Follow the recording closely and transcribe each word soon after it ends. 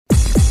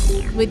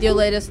With your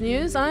latest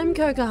news, I'm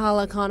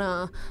Kokahala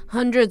Connor.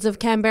 Hundreds of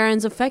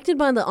Canberrans affected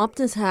by the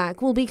Optus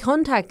hack will be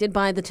contacted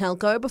by the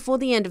telco before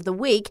the end of the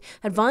week,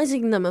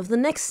 advising them of the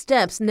next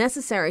steps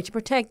necessary to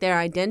protect their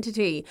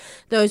identity.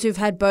 Those who've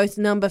had both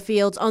number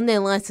fields on their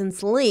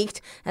licence leaked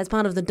as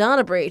part of the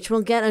data breach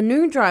will get a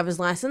new driver's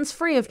licence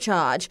free of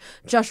charge.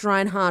 Josh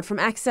Reinhardt from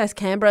Access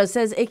Canberra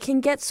says it can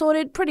get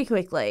sorted pretty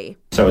quickly.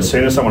 So as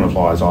soon as someone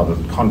applies, either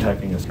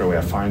contacting us through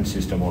our phone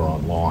system or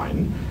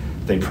online,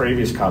 the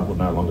previous card will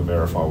no longer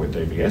verify with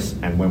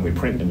DBS, and when we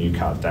print the new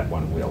card, that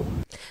one will.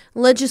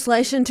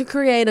 Legislation to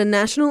create a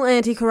National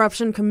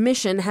Anti-Corruption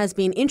Commission has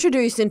been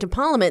introduced into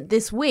Parliament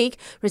this week,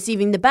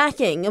 receiving the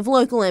backing of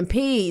local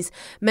MPs.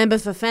 Member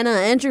for Fenner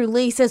Andrew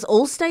Lee says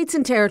all states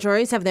and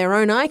territories have their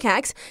own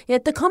ICACs,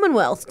 yet the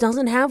Commonwealth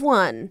doesn't have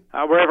one.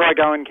 Wherever I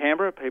go in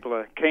Canberra, people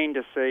are keen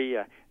to see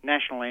a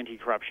National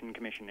Anti-Corruption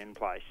Commission in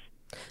place.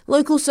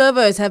 Local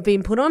servos have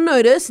been put on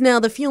notice now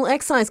the fuel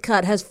excise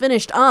cut has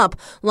finished up.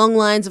 Long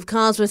lines of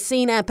cars were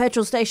seen at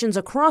petrol stations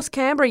across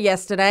Canberra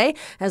yesterday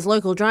as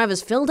local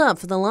drivers filled up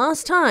for the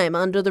last time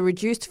under the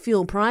reduced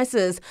fuel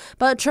prices.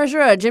 But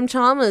Treasurer Jim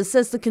Chalmers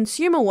says the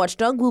consumer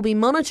watchdog will be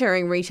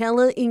monitoring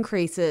retailer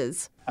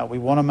increases. We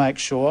want to make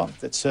sure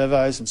that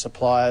servos and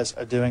suppliers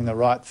are doing the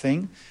right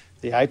thing.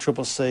 The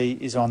ACCC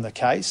is on the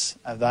case.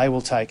 They will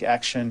take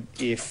action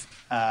if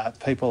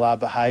people are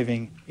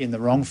behaving in the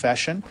wrong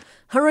fashion.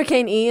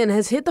 Hurricane Ian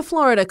has hit the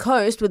Florida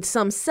coast with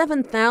some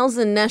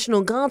 7,000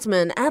 National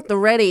Guardsmen at the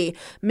ready.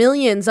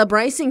 Millions are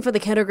bracing for the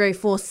Category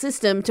 4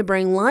 system to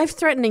bring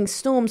life-threatening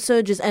storm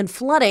surges and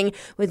flooding,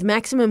 with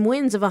maximum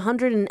winds of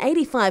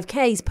 185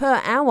 km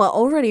per hour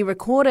already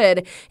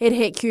recorded. It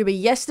hit Cuba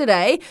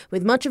yesterday,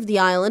 with much of the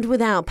island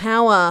without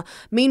power.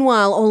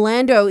 Meanwhile,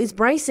 Orlando is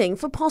bracing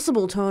for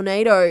possible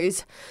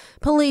tornadoes.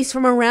 Police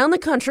from around the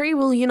country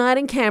will unite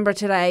in Canberra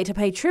today to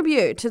pay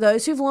tribute to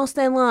those who've lost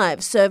their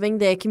lives serving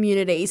their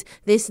communities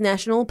this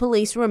National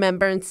Police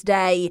Remembrance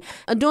Day.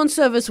 A dawn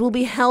service will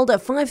be held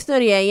at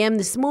 5:30 a.m.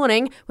 this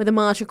morning, with a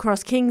march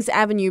across Kings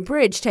Avenue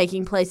Bridge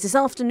taking place this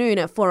afternoon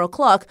at 4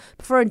 o'clock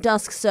before a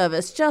dusk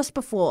service just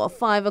before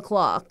 5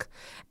 o'clock.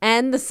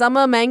 And the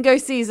summer mango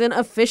season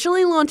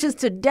officially launches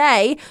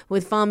today,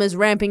 with farmers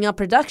ramping up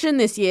production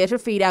this year to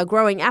feed our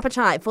growing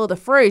appetite for the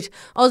fruit.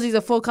 Aussies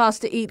are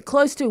forecast to eat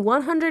close to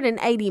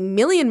 180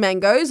 million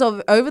mangoes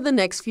over the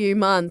next few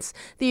months.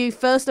 The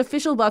first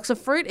official box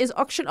of fruit is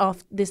auctioned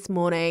off this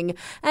morning.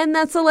 And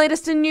that's the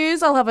latest in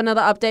news. I'll have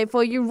another update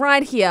for you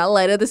right here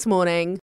later this morning.